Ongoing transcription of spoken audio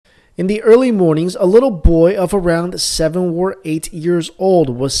In the early mornings, a little boy of around 7 or 8 years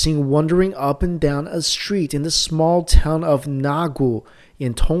old was seen wandering up and down a street in the small town of Nagu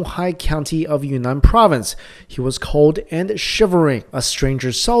in Tonghai County of Yunnan Province. He was cold and shivering. A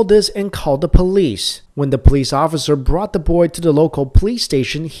stranger saw this and called the police. When the police officer brought the boy to the local police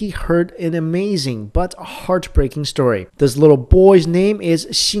station, he heard an amazing but heartbreaking story. This little boy's name is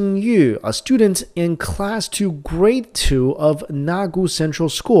Xing Yu, a student in Class 2, Grade 2 of Nagu Central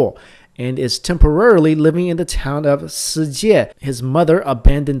School, and is temporarily living in the town of Sijie. His mother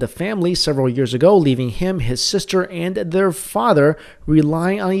abandoned the family several years ago, leaving him, his sister, and their father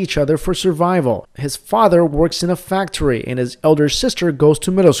relying on each other for survival. His father works in a factory, and his elder sister goes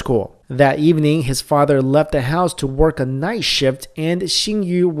to middle school. That evening, his father left the house to work a night shift, and Xing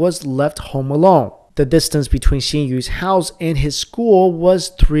Yu was left home alone. The distance between Xing Yu's house and his school was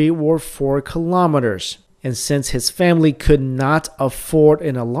 3 or 4 kilometers. And since his family could not afford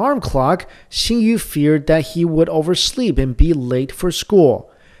an alarm clock, Xing Yu feared that he would oversleep and be late for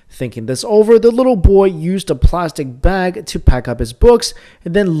school. Thinking this over, the little boy used a plastic bag to pack up his books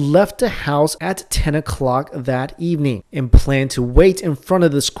and then left the house at 10 o'clock that evening and planned to wait in front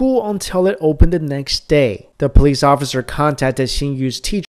of the school until it opened the next day. The police officer contacted Xing Yu's teacher